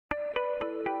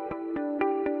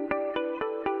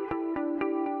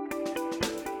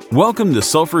Welcome to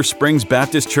Sulphur Springs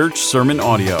Baptist Church Sermon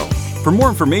Audio. For more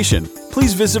information,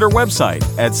 please visit our website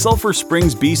at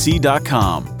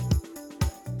sulphurspringsbc.com.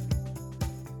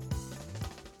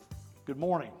 Good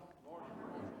morning.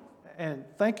 And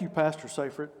thank you, Pastor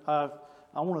Seyfried. I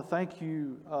want to thank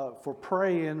you for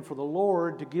praying for the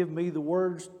Lord to give me the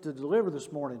words to deliver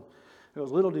this morning.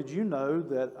 Because little did you know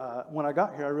that when I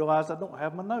got here, I realized I don't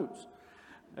have my notes.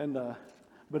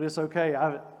 But it's okay.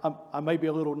 I may be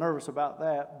a little nervous about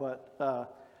that,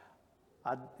 but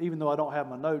even though I don't have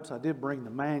my notes, I did bring the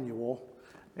manual.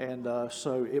 And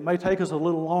so it may take us a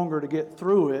little longer to get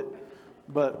through it,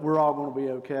 but we're all going to be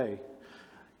okay.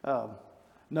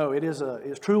 No,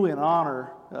 it's truly an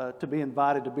honor to be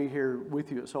invited to be here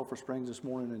with you at Sulphur Springs this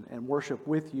morning and worship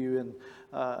with you. And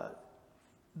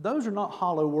those are not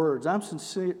hollow words. I'm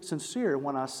sincere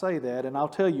when I say that, and I'll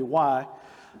tell you why.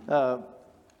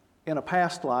 In a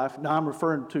past life, now I'm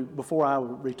referring to before I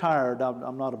retired,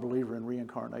 I'm not a believer in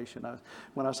reincarnation.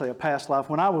 When I say a past life,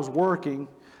 when I was working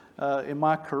in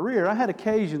my career, I had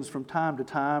occasions from time to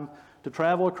time to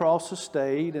travel across the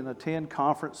state and attend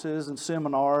conferences and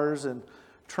seminars and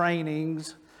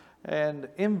trainings. And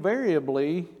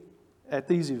invariably at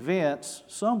these events,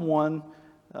 someone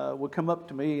would come up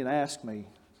to me and ask me,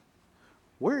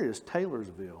 "Where is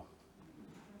Taylorsville?"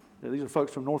 These are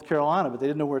folks from North Carolina, but they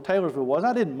didn't know where Taylorsville was.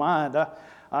 I didn't mind.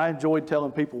 I enjoyed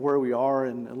telling people where we are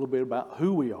and a little bit about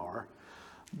who we are.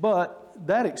 But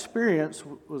that experience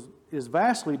is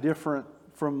vastly different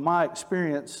from my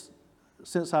experience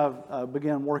since I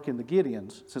began working the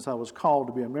Gideons, since I was called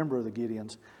to be a member of the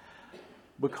Gideons.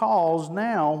 Because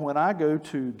now when I go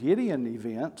to Gideon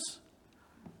events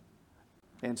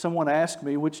and someone asks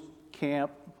me which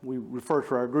camp, we refer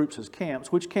to our groups as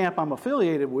camps, which camp I'm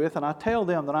affiliated with, and I tell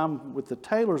them that I'm with the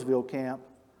Taylorsville camp,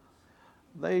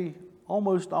 they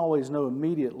almost always know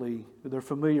immediately that they're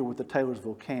familiar with the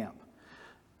Taylorsville camp.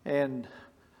 And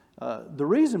the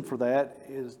reason for that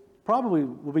is probably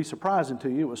will be surprising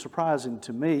to you. It was surprising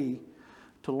to me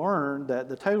to learn that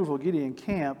the Taylorsville Gideon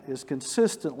camp is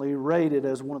consistently rated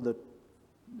as one of the,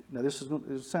 now this is going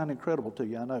to sound incredible to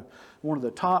you, I know, one of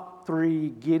the top 3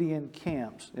 Gideon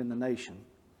camps in the nation.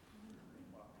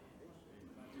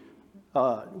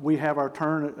 We have our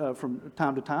turn from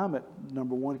time to time at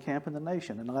number 1 camp in the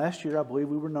nation. And last year, I believe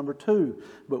we were number 2.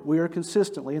 But we are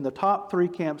consistently in the top 3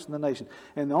 camps in the nation.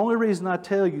 And the only reason I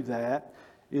tell you that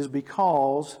is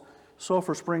because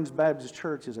Sulphur Springs Baptist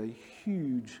Church is a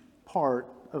huge part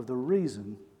of the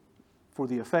reason for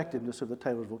the effectiveness of the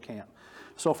Taylorsville camp.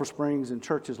 Sulphur Springs and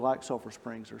churches like Sulphur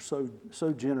Springs are so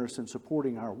generous in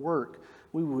supporting our work.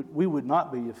 We would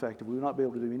not be effective. We would not be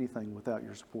able to do anything without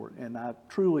your support. And I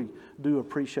truly do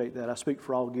appreciate that. I speak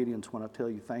for all Gideons when I tell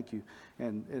you thank you.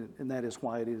 And that is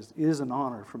why it is an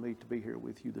honor for me to be here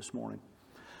with you this morning.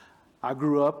 I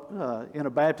grew up in a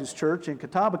Baptist church in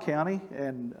Catawba County,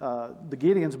 and the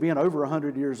Gideons being over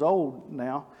 100 years old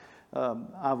now,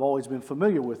 I've always been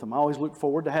familiar with them. I always look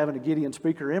forward to having a Gideon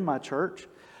speaker in my church.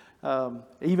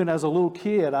 Even as a little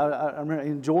kid, I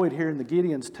enjoyed hearing the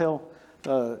Gideons tell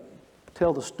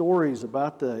the stories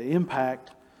about the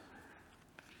impact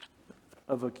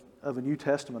of a New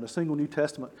Testament, a single New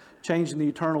Testament, changing the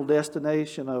eternal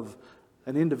destination of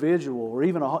an individual or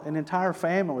even an entire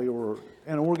family or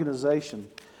an organization.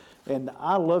 And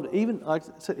I loved it. Even, like I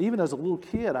said, even as a little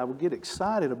kid, I would get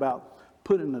excited about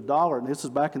putting $1, and this is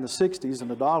back in the 60s,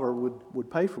 and $1 would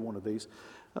pay for one of these.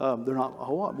 They're not a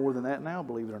whole lot more than that now,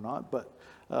 believe it or not. But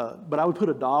I would put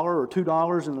 $1 or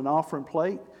 $2 in an offering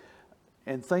plate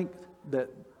and think that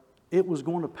it was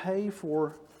going to pay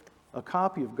for a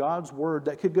copy of God's Word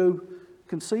that could go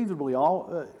conceivably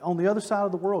all on the other side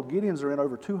of the world. Gideons are in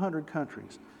over 200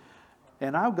 countries.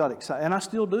 And I got excited, and I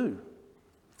still do,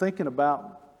 thinking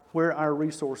about where our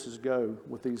resources go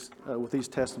with these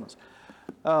testaments.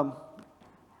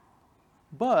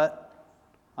 But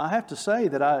I have to say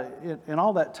that in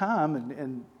all that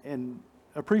time and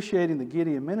appreciating the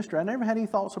Gideon ministry, I never had any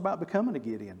thoughts about becoming a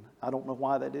Gideon. I don't know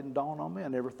why that didn't dawn on me. I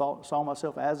never saw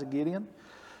myself as a Gideon.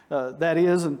 That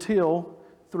is until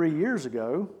 3 years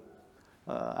ago.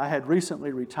 I had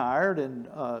recently retired, and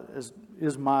as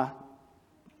is my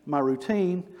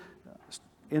routine,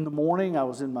 in the morning I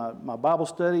was in my Bible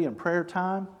study and prayer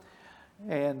time.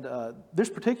 And this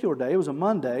particular day, it was a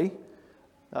Monday,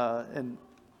 and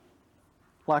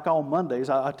like all Mondays,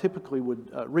 I typically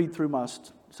would read through my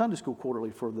Sunday school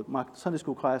quarterly for my Sunday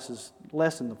school classes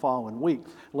lesson the following week.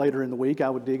 Later in the week, I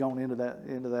would dig on into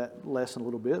that lesson a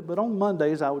little bit. But on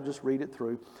Mondays, I would just read it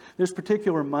through. This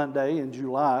particular Monday in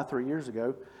July, 3 years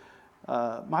ago,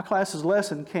 my class's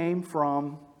lesson came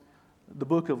from the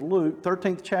book of Luke,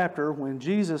 13th chapter, when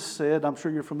Jesus said, I'm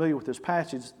sure you're familiar with this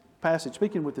passage,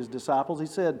 speaking with his disciples, he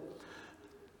said,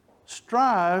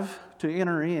 strive to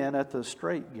enter in at the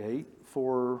strait gate,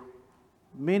 for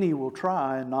many will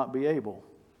try and not be able.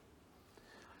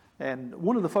 And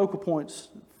one of the focal points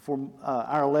for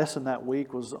our lesson that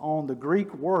week was on the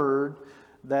Greek word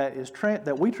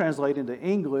that we translate into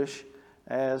English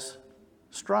as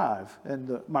strive.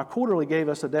 And my quarterly gave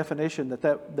us a definition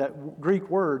that Greek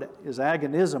word is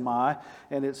agonizomai,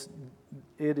 and it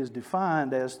is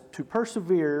defined as to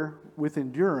persevere with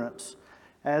endurance,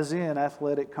 as in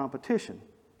athletic competition.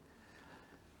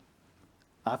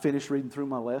 I finished reading through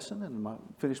my lesson and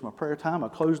finished my prayer time. I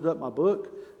closed up my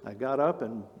book. I got up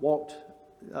and walked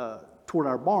toward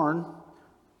our barn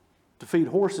to feed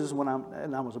horses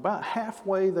and I was about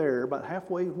halfway there, about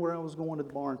halfway where I was going to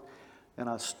the barn, and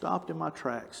I stopped in my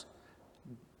tracks,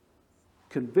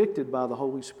 convicted by the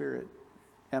Holy Spirit.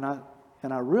 And I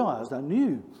realized, I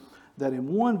knew that in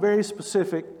one very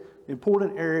specific,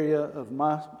 important area of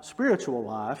my spiritual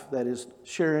life, that is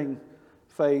sharing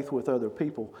faith with other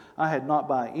people, I had not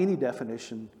by any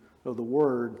definition of the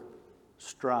word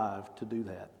strive to do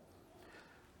that.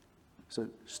 So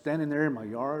standing there in my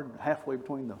yard, halfway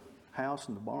between the house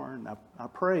and the barn, I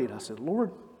prayed. I said,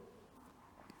 Lord,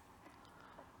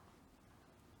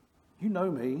 you know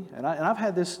me, and I've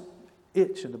had this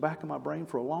itch in the back of my brain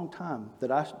for a long time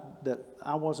that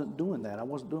I wasn't doing that. I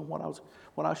wasn't doing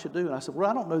what I should do. And I said, well,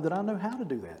 I don't know that I know how to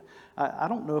do that. I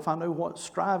don't know if I know what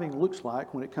striving looks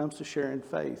like when it comes to sharing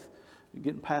faith,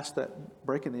 getting past that,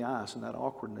 breaking the ice and that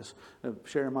awkwardness of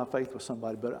sharing my faith with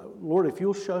somebody. But Lord, if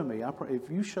you'll show me, if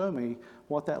you show me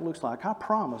what that looks like, I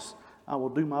promise I will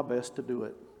do my best to do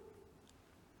it.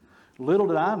 Little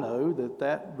did I know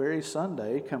that very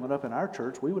Sunday coming up in our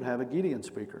church, we would have a Gideon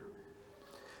speaker.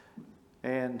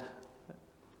 And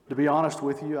to be honest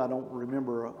with you, I don't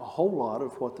remember a whole lot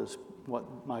of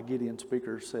what my Gideon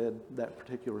speaker said that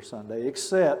particular Sunday,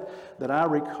 except that I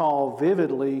recall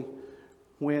vividly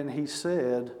when he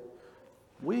said,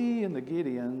 we and the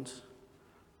Gideons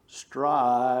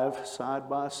strive side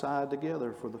by side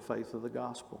together for the faith of the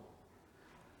gospel.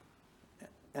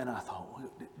 And I thought,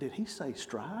 well, did he say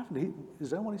strive? Is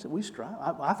that what he said? We strive?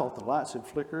 I thought the lights had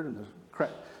flickered and the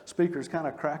speakers kind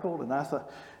of crackled, and I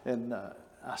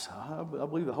said, I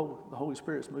believe the Holy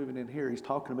Spirit's moving in here. He's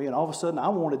talking to me, and all of a sudden I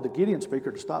wanted the Gideon speaker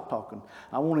to stop talking.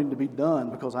 I wanted him to be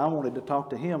done because I wanted to talk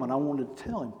to him, and I wanted to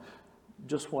tell him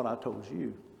just what I told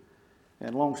you.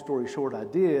 And long story short, I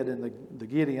did, and the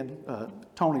Gideon,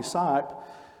 Tony Sipe,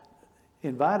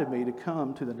 invited me to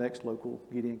come to the next local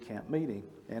Gideon camp meeting.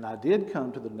 And I did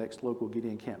come to the next local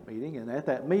Gideon camp meeting, and at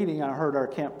that meeting I heard our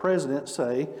camp president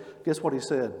say, guess what he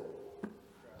said?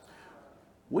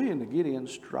 We and the Gideons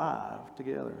strive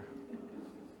together.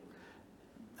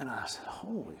 And I said,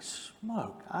 holy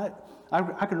smoke. I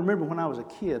can remember when I was a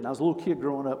kid, and I was a little kid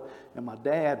growing up, and my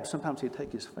dad, sometimes he'd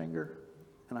take his finger,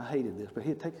 and I hated this, but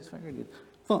he'd take his finger and he'd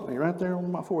thump me right there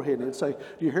on my forehead, and he'd say,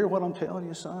 do you hear what I'm telling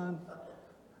you, son?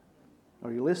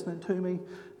 Are you listening to me?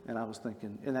 And I was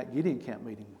thinking, in that Gideon camp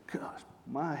meeting, gosh,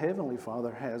 my Heavenly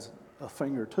Father has a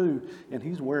finger too, and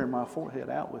He's wearing my forehead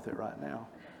out with it right now.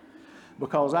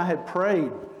 Because I had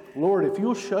prayed, Lord, if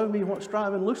you'll show me what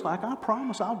striving looks like, I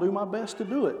promise I'll do my best to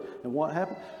do it. And what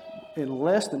happened? In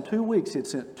less than 2 weeks, it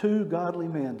sent 2 godly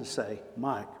men to say,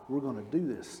 Mike, we're going to do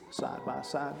this side by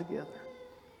side together.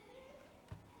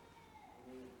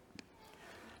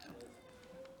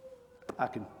 I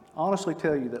can honestly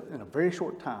tell you that in a very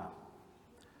short time,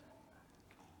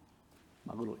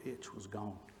 my little itch was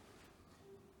gone.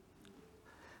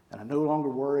 And I no longer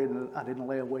worried, and I didn't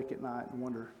lay awake at night and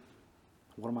wonder,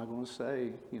 what am I going to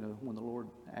say, when the Lord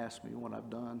asks me what I've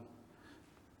done?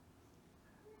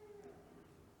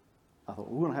 I thought,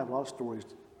 we're going to have a lot of stories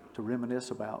to reminisce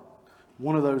about.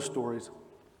 One of those stories,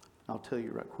 I'll tell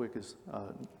you right quick, is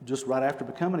just right after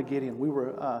becoming a Gideon,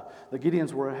 the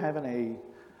Gideons were having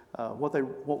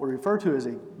what we refer to as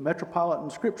a Metropolitan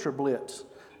Scripture Blitz,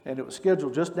 and it was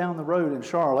scheduled just down the road in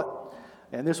Charlotte.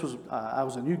 And this was, I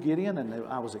was a new Gideon, and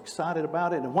I was excited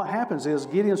about it. And what happens is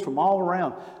Gideons from all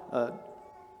around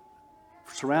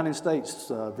surrounding states,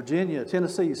 Virginia,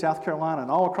 Tennessee, South Carolina,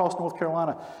 and all across North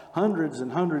Carolina, hundreds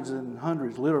and hundreds and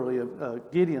hundreds, literally, of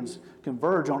Gideons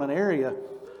converge on an area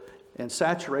and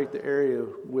saturate the area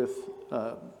with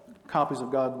copies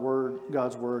of God's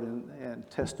Word and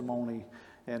testimony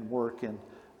and work. And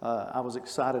I was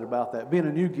excited about that. Being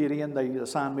a new Gideon, they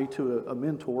assigned me to a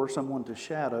mentor, someone to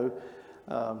shadow.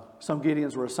 Some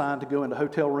Gideons were assigned to go into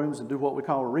hotel rooms and do what we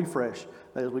call a refresh.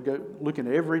 As we go look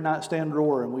in every nightstand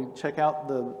drawer and we check out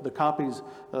the copies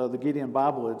of the Gideon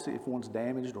Bible. If one's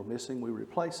damaged or missing, we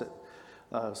replace it.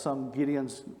 Some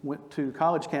Gideons went to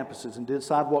college campuses and did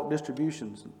sidewalk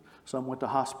distributions. Some went to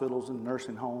hospitals and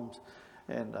nursing homes.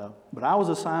 But I was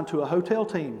assigned to a hotel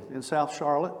team in South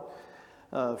Charlotte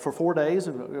for 4 days.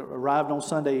 Arrived on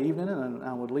Sunday evening, and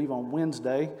I would leave on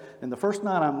Wednesday. And the first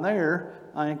night I'm there,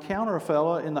 I encounter a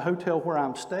fellow in the hotel where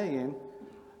I'm staying,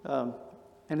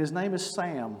 and his name is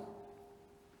Sam.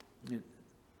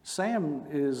 Sam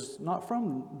is not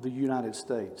from the United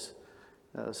States.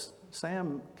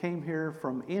 Sam came here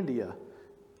from India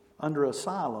under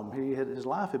asylum. His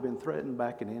life had been threatened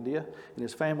back in India, and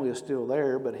his family is still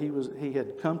there, but he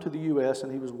had come to the U.S.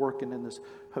 and he was working in this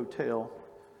hotel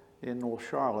in North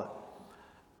Charlotte.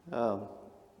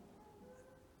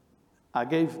 I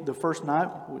gave the first night,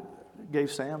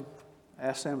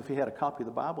 asked Sam if he had a copy of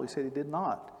the Bible. He said he did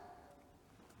not.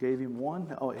 Gave him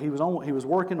one. He was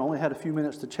working, only had a few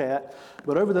minutes to chat.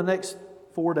 But over the next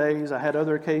 4 days, I had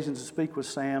other occasions to speak with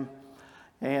Sam.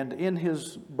 And in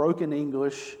his broken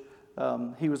English,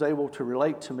 he was able to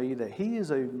relate to me that he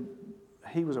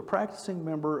was a practicing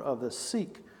member of the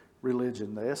Sikh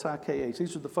religion, the S-I-K-H.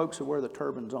 These are the folks who wear the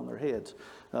turbans on their heads.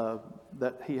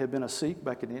 That he had been a Sikh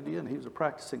back in India, and he was a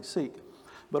practicing Sikh.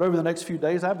 But over the next few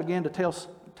days, I began to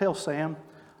tell Sam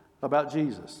about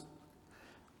Jesus.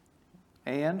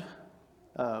 And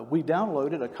we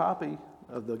downloaded a copy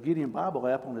of the Gideon Bible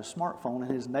app on his smartphone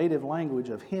in his native language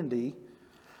of Hindi,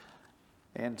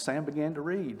 and Sam began to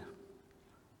read.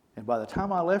 And by the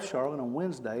time I left Charlotte on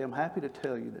Wednesday, I'm happy to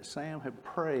tell you that Sam had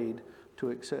prayed to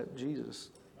accept Jesus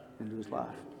into his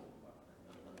life.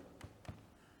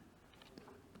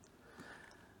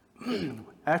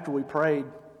 After we prayed,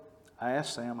 I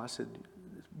asked Sam, I said,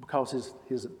 because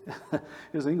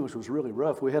his English was really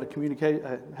rough, we had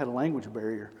had a language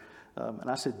barrier. And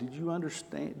I said, do you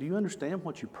understand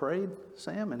what you prayed,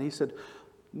 Sam? And he said,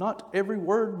 not every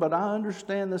word, but I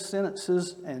understand the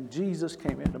sentences, and Jesus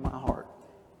came into my heart.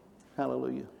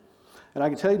 Hallelujah. And I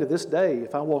can tell you to this day,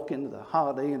 if I walk into the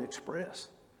Holiday Inn Express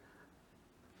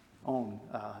on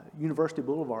University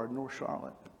Boulevard in North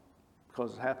Charlotte,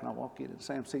 because it happened, I walk in and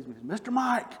Sam sees me and says, Mr.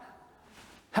 Mike,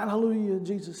 hallelujah,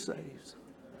 Jesus saves.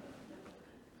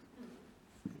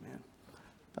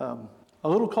 Amen. A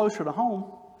little closer to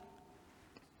home,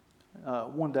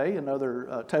 one day,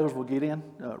 another Taylorsville Gideon,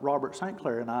 Robert St.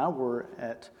 Clair, and I were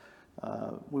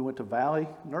we went to Valley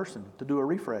Nursing to do a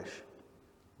refresh.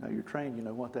 Now, you're trained, you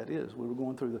know what that is. We were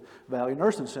going through the Valley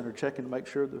Nursing Center, checking to make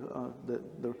sure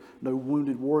that there were no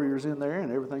wounded warriors in there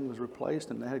and everything was replaced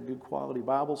and they had good quality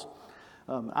Bibles.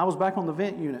 I was back on the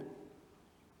vent unit,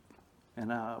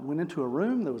 and I went into a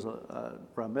room. There was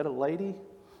where I met a lady.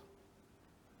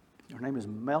 Her name is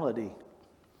Melody.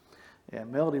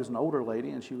 And Melody was an older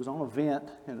lady, and she was on a vent,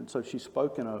 and so she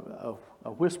spoke in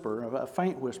a whisper, a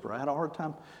faint whisper. I had a hard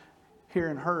time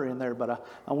hearing her in there, but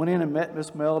I went in and met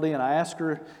Miss Melody, and I asked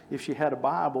her if she had a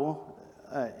Bible,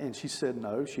 and she said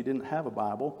no, she didn't have a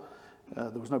Bible. There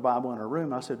was no Bible in her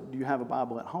room. I said, do you have a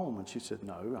Bible at home? And she said,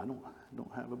 no, I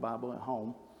don't have a Bible at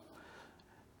home.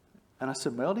 And I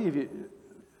said, Melody,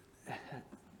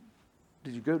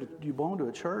 do you belong to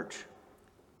a church?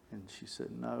 And she said,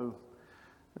 no.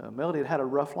 Melody had a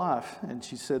rough life, and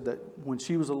she said that when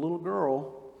she was a little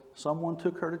girl, someone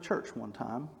took her to church one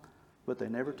time, but they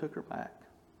never took her back.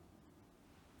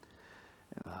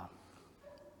 And,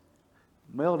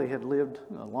 Melody had lived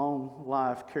a long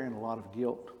life carrying a lot of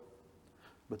guilt,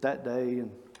 but that day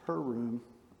in her room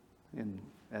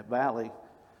at Valley,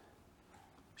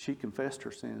 she confessed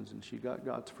her sins and she got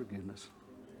God's forgiveness,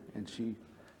 and she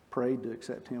prayed to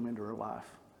accept Him into her life.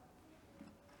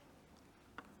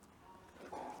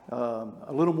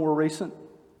 A little more recent,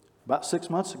 about 6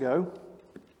 months ago,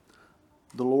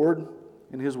 the Lord,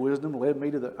 in His wisdom, led me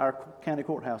to our county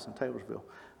courthouse in Taylorsville.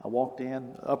 I walked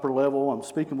in, upper level, I'm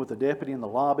speaking with the deputy in the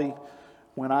lobby,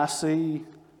 when I see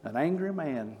an angry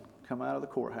man come out of the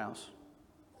courthouse.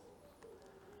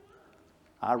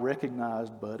 I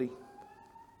recognized Buddy.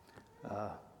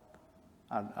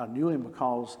 I knew him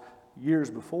because years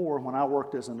before, when I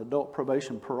worked as an adult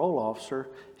probation parole officer,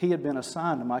 he had been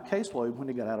assigned to my caseload when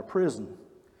he got out of prison.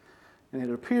 And it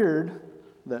appeared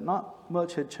that not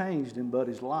much had changed in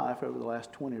Buddy's life over the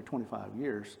last 20 or 25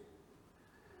 years.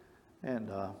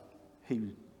 And he was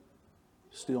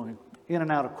still in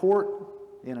and out of court,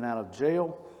 in and out of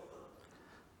jail.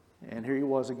 And here he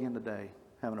was again today,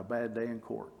 having a bad day in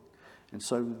court. And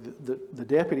so the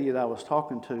deputy that I was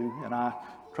talking to, and I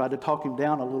tried to talk him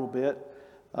down a little bit,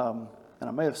 and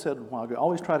I may have said a while ago,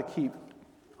 always try to keep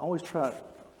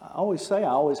I always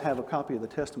have a copy of the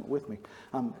Testament with me.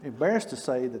 I'm embarrassed to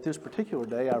say that this particular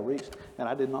day I reached and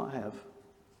I did not have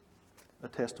a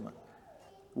Testament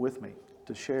with me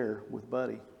to share with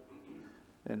Buddy.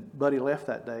 And Buddy left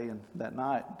that day, and that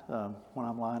night when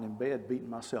I'm lying in bed beating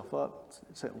myself up,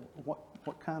 said,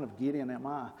 "What kind of Gideon am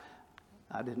I?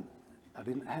 I didn't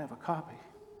have a copy."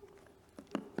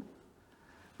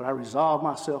 But I resolved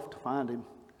myself to find him.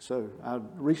 So I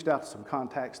reached out to some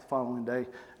contacts the following day,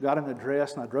 got an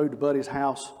address, and I drove to Buddy's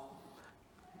house,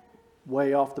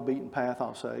 way off the beaten path,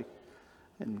 I'll say,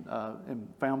 and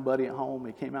found Buddy at home.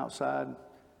 He came outside,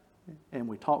 and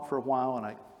we talked for a while, and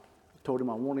I told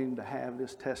him I wanted him to have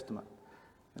this Testament.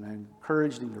 And I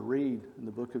encouraged him to read in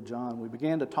the book of John. We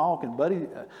began to talk, and Buddy,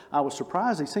 I was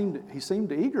surprised. He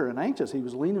seemed eager and anxious. He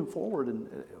was leaning forward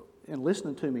and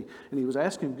listening to me, and he was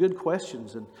asking good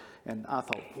questions. And I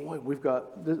thought, boy, we've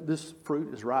got this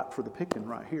fruit is ripe for the picking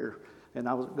right here. And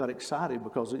I got excited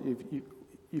because if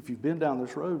you've been down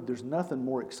this road, there's nothing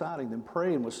more exciting than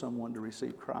praying with someone to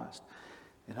receive Christ.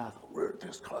 And I thought, we're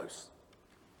this close.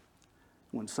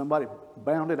 When somebody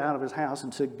bounded out of his house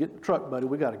and said, "Get in the truck, buddy,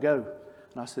 we got to go."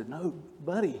 And I said, "No,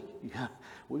 buddy,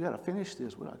 we got to finish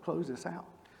this. We got to close this out."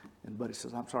 And Buddy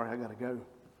says, "I'm sorry, I got to go."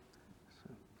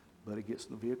 So Buddy gets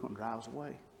in the vehicle and drives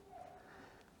away.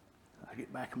 I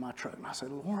get back in my truck and I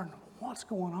said, "Lord, what's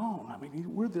going on? I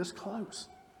mean, we're this close."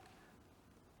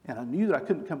 And I knew that I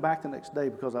couldn't come back the next day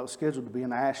because I was scheduled to be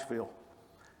in Asheville.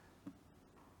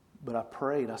 But I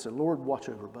prayed. I said, "Lord, watch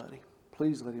over Buddy.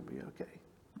 Please let him be okay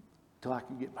till I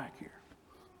can get back here."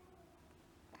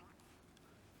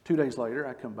 2 days later,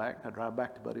 I come back. I drive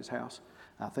back to Buddy's house.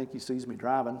 I think he sees me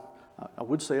driving. I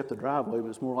would say up the driveway, but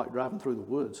it's more like driving through the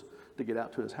woods to get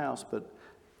out to his house. But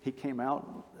he came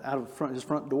out of his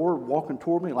front door, walking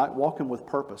toward me, like walking with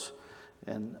purpose.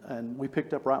 And we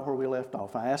picked up right where we left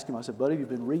off. I asked him, I said, "Buddy, have you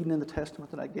been reading in the Testament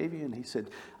that I gave you?" And he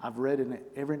said, "I've read in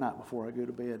it every night before I go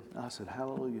to bed." I said,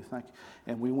 "Hallelujah, thank you."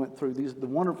 And we went through these. The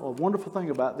wonderful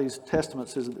thing about these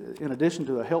Testaments is, in addition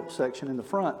to a help section in the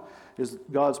front, is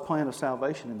God's plan of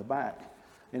salvation in the back.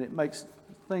 And it makes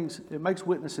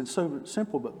witnessing so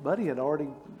simple, but Buddy had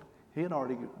already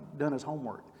done his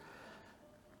homework.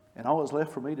 And all that was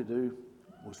left for me to do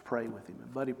was pray with him.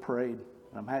 And Buddy prayed.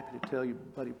 And I'm happy to tell you,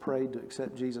 Buddy prayed to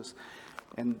accept Jesus.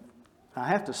 And I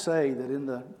have to say that in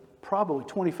the probably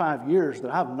 25 years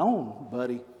that I've known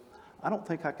Buddy, I don't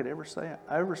think I could ever say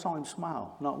I ever saw him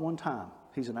smile, not one time.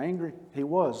 He was an angry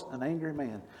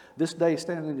man. This day,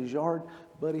 standing in his yard,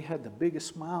 Buddy had the biggest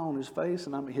smile on his face,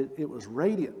 and I mean, it was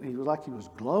radiant. He was like he was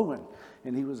glowing,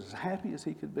 and he was as happy as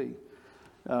he could be.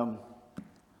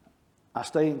 I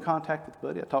stay in contact with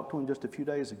Buddy. I talked to him just a few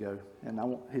days ago, and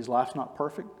his life's not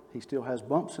perfect. He still has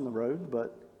bumps in the road,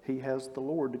 but he has the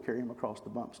Lord to carry him across the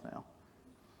bumps now,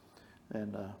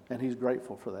 and he's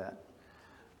grateful for that.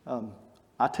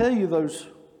 I tell you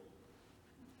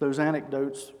those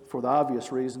anecdotes for the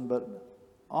obvious reason, but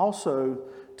also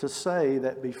to say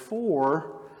that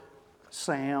before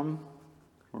Sam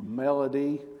or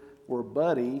Melody or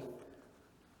Buddy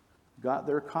got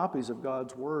their copies of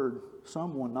God's Word,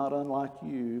 someone not unlike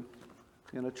you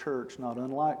in a church not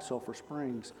unlike Sulphur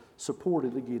Springs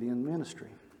supported the Gideon ministry.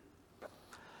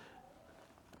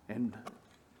 And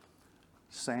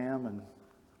Sam and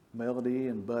Melody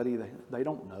and Buddy, they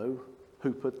don't know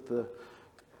who put the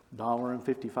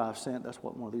 $1.55, that's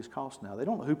what one of these costs now. They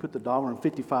don't know who put the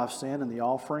 $1.55 in the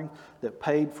offering that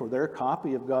paid for their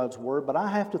copy of God's Word, but I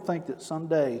have to think that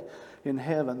someday in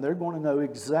heaven they're going to know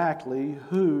exactly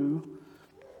who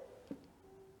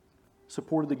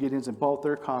supported the Gideons and bought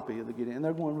their copy of the Gideon, and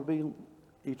they're going to be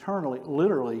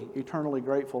literally eternally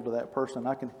grateful to that person.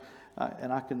 I can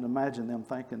imagine them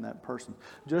thanking that person.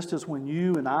 Just as when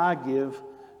you and I give,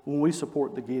 when we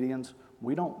support the Gideons,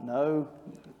 we don't know.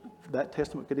 That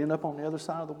testament could end up on the other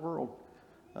side of the world,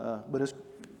 but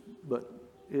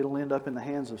it'll end up in the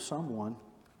hands of someone,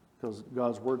 because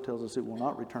God's Word tells us it will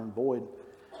not return void.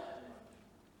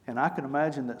 And I can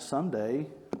imagine that someday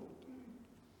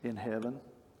in heaven,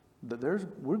 that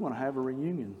we're going to have a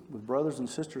reunion with brothers and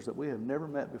sisters that we have never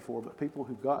met before, but people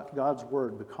who got God's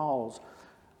Word because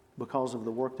of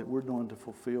the work that we're doing to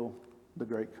fulfill the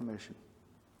Great Commission.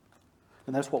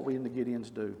 And that's what we in the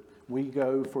Gideons do. We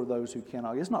go for those who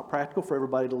cannot. It's not practical for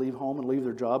everybody to leave home and leave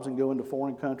their jobs and go into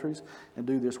foreign countries and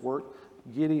do this work.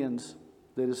 Gideons,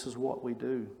 this is what we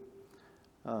do.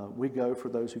 We go for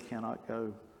those who cannot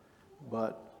go.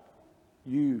 But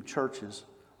you, churches,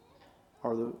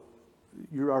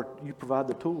 you provide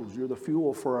the tools. You're the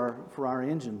fuel for our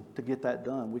engine to get that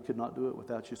done. We could not do it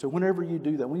without you. So whenever you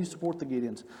do that, when you support the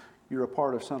Gideons, you're a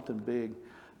part of something big.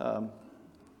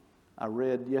 I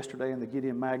read yesterday in the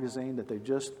Gideon magazine that they've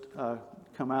just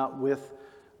come out with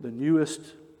the newest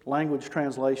language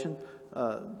translation,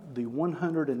 the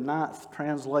 109th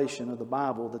translation of the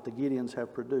Bible that the Gideons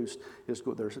have produced.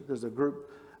 There's a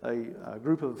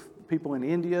group of people in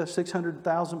India,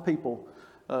 600,000 people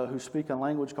who speak a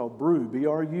language called Bru,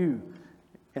 B-R-U,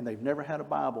 and they've never had a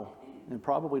Bible and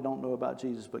probably don't know about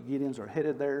Jesus. But Gideons are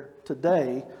headed there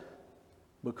today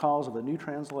because of a new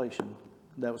translation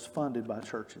that was funded by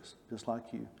churches just like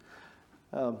you.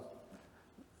 Now,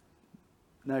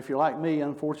 if you're like me,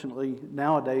 unfortunately,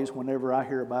 nowadays, whenever I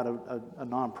hear about a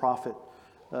nonprofit,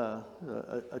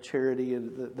 a charity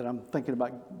that I'm thinking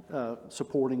about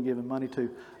supporting, giving money to,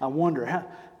 I wonder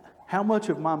how much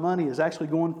of my money is actually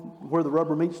going where the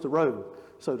rubber meets the road,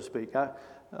 so to speak.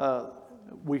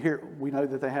 We know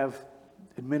that they have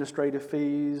administrative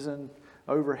fees and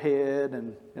overhead,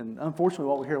 and unfortunately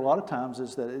what we hear a lot of times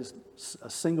is that a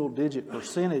single-digit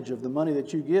percentage of the money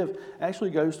that you give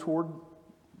actually goes toward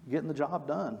getting the job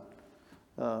done,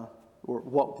 or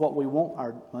what we want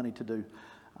our money to do.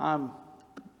 I'm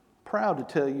proud to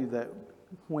tell you that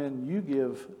when you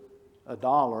give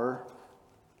 $1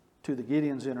 to the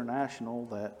Gideons International,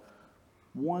 that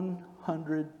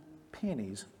 100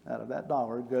 pennies out of that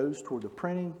dollar goes toward the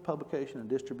printing, publication, and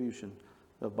distribution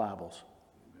of Bibles.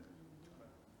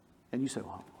 And you say,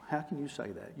 well, how can you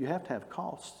say that? You have to have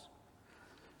costs.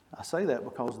 I say that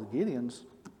because the Gideons,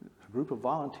 a group of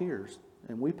volunteers,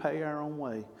 and we pay our own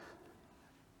way.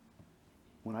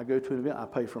 When I go to an event, I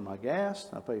pay for my gas,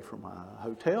 I pay for my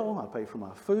hotel, I pay for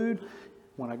my food.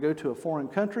 When I go to a foreign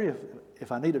country,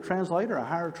 if I need a translator, I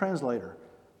hire a translator.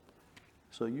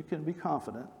 So you can be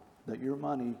confident that your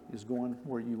money is going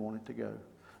where you want it to go.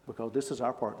 Because this is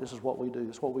our part. This is what we do.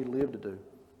 This is what we live to do.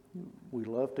 We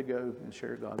love to go and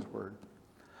share God's Word.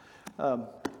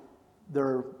 There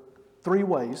are 3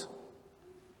 ways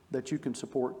that you can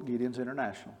support Gideons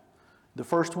International. The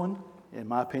first one, in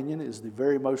my opinion, is the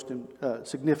very most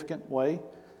significant way,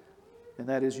 and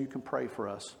that is you can pray for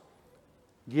us.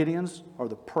 Gideons are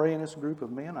the prayingest group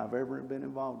of men I've ever been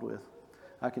involved with.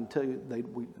 I can tell you,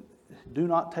 we do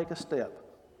not take a step.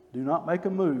 Do not make a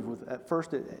move. At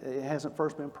first, it hasn't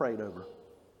first been prayed over.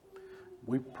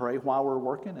 We pray while we're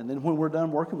working, and then when we're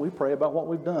done working, we pray about what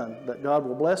we've done, that God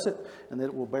will bless it and that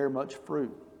it will bear much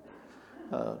fruit.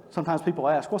 Sometimes people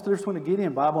ask, what's the difference between a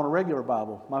Gideon Bible and a regular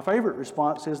Bible? My favorite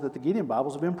response is that the Gideon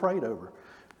Bibles have been prayed over.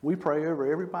 We pray over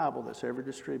every Bible that's ever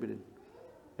distributed.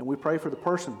 And we pray for the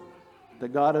person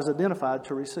that God has identified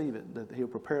to receive it, that He'll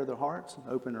prepare their hearts and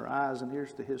open their eyes and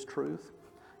ears to His truth.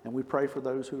 And we pray for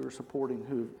those who are supporting,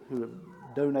 who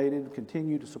have donated,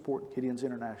 continue to support Gideons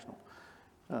International.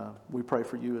 We pray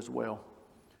for you as well.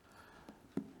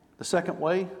 The second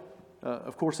way,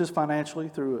 of course, is financially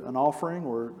through an offering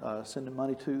or sending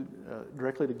money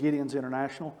directly to Gideons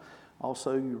International.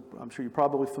 Also, I'm sure you're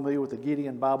probably familiar with the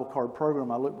Gideon Bible Card program.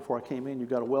 I looked before I came in. You've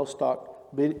got a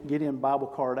well-stocked Gideon Bible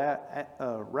Card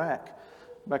rack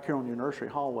back here on your nursery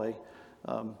hallway.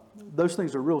 Those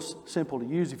things are real simple to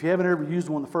use. If you haven't ever used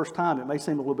one the first time, it may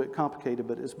seem a little bit complicated,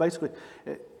 but it's basically,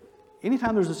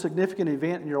 anytime there's a significant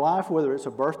event in your life, whether it's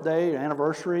a birthday,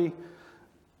 anniversary,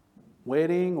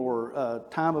 wedding, or a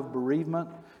time of bereavement,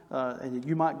 and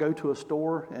you might go to a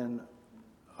store and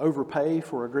overpay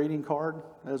for a greeting card,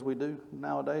 as we do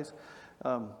nowadays,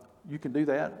 you can do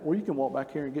that, or you can walk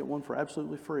back here and get one for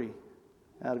absolutely free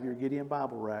out of your Gideon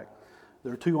Bible rack.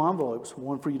 There are 2 envelopes,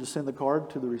 one for you to send the card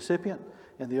to the recipient,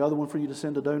 and the other one for you to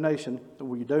send a donation,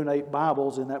 where you donate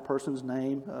Bibles in that person's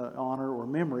name, honor, or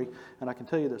memory. And I can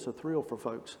tell you that's a thrill for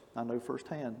folks. I know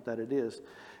firsthand that it is.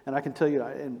 And I can tell you,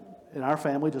 in our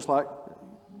family, just like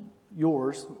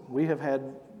yours, we've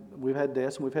had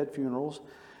deaths and we've had funerals,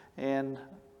 and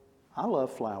I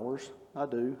love flowers. I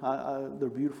do. They're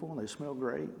beautiful and they smell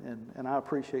great, and I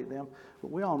appreciate them. But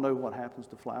we all know what happens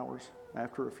to flowers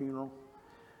after a funeral.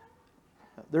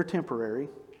 They're temporary.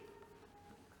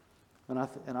 And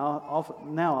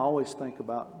I always think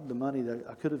about the money that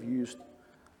I could have used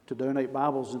to donate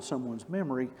Bibles in someone's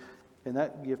memory, and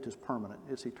that gift is permanent.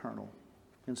 It's eternal.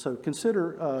 And so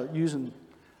consider using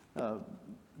Gideon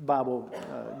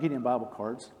Bible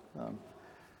cards.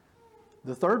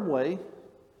 The third way,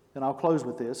 and I'll close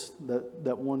with this,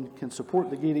 that one can support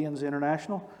the Gideons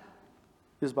International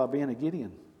is by being a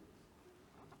Gideon.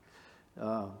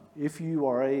 If you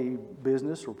are a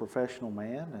business or professional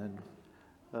man, and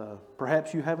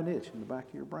perhaps you have an itch in the back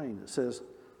of your brain that says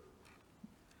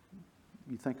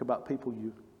you think about people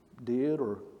you did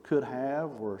or could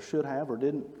have or should have or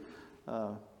didn't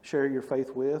share your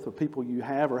faith with, or people you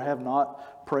have or have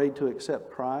not prayed to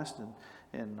accept Christ,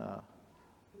 and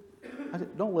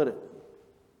don't let it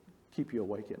keep you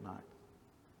awake at night.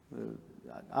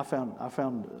 I found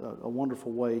a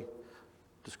wonderful way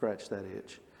to scratch that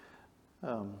itch.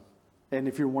 And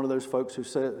if you're one of those folks who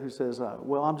says,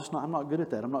 well, I'm not good at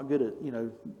that. I'm not good at,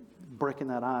 breaking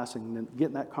that ice and then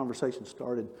getting that conversation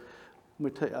started.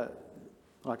 Let me tell you,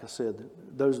 like I said,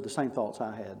 those are the same thoughts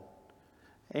I had.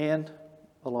 And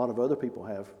a lot of other people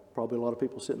have. Probably a lot of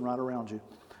people sitting right around you.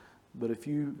 But if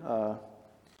you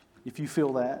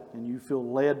feel that and you feel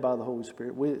led by the Holy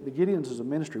Spirit, the Gideons is a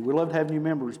ministry. We love to have new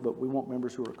members, but we want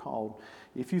members who are called.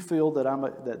 If you feel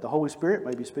that the Holy Spirit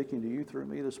may be speaking to you through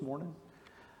me this morning,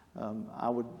 I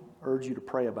would urge you to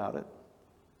pray about it.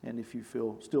 And if you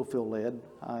still feel led,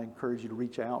 I encourage you to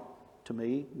reach out to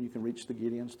me. You can reach the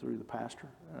Gideons through the pastor.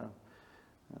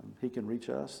 He can reach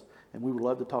us. And we would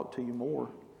love to talk to you more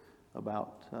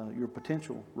about your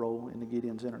potential role in the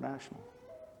Gideons International.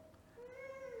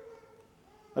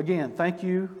 Again, thank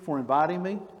you for inviting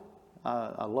me.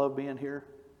 I love being here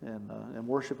and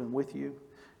worshiping with you.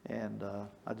 And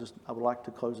I would like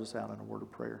to close this out in a word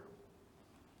of prayer.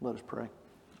 Let us pray.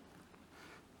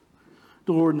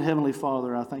 Dear Lord and Heavenly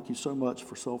Father, I thank you so much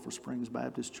for Sulphur Springs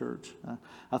Baptist Church.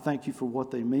 I thank you for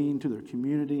what they mean to their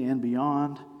community and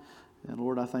beyond. And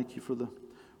Lord, I thank you for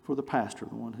the pastor,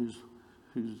 the one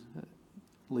who's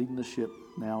leading the ship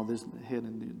now,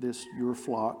 heading this your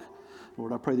flock.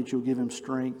 Lord, I pray that you'll give him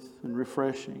strength and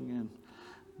refreshing and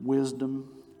wisdom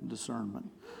and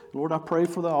discernment. Lord, I pray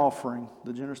for the offering,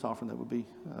 the generous offering that would be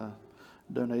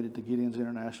donated to Gideon's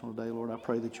International today. Lord, I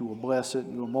pray that you will bless it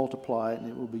and you will multiply it and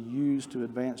it will be used to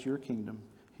advance your kingdom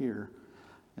here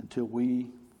until we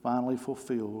finally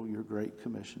fulfill your great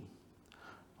commission.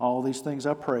 All these things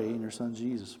I pray in your Son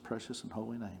Jesus' precious and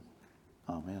holy name.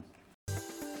 Amen.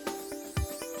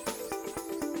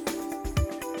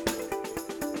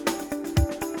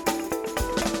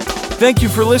 Thank you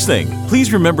for listening.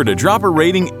 Please remember to drop a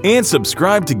rating and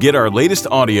subscribe to get our latest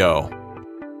audio.